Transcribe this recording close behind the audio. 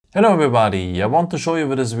Hello everybody, I want to show you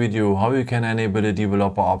with this video how you can enable the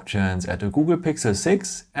developer options at the Google Pixel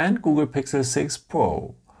 6 and Google Pixel 6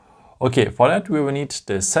 Pro. Okay, for that we will need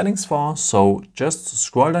the settings for, so just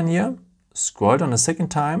scroll down here, scroll down a second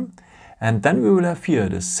time, and then we will have here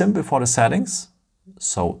the symbol for the settings.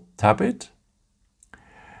 So tap it,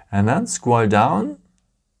 and then scroll down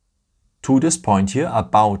to this point here,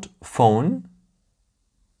 about phone.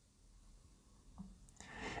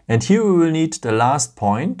 And here we will need the last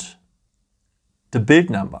point, the build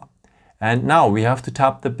number. And now we have to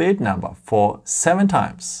tap the build number for 7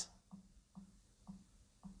 times.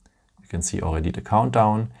 You can see already the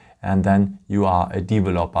countdown, and then you are a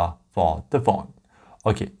developer for the phone.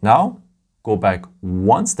 Okay, now go back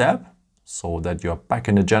one step so that you're back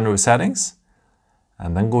in the general settings,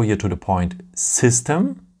 and then go here to the point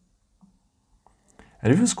System.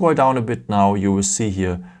 And if you scroll down a bit now, you will see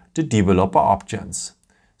here the developer options.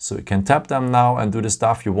 So you can tap them now and do the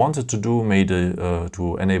stuff you wanted to do, maybe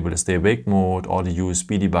to enable the stay awake mode or the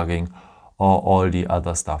USB debugging or all the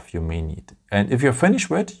other stuff you may need. And if you're finished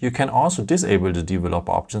with, you can also disable the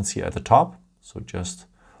developer options here at the top. So just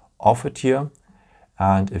off it here.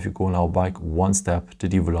 And if you go now back one step, the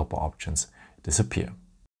developer options disappear.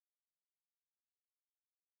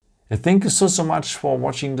 Thank you so much for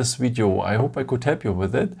watching this video. I hope I could help you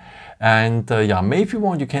with it. And yeah, maybe if you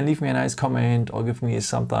want, you can leave me a nice comment or give me a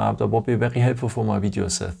thumbs up. That would be very helpful for my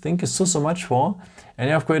videos. Thank you so much for. And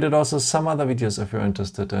I've created also some other videos if you're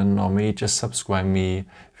interested in, or maybe just subscribe me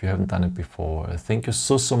if you haven't done it before. Thank you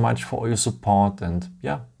so much for all your support, and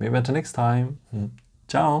yeah, maybe until next time.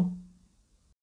 Ciao.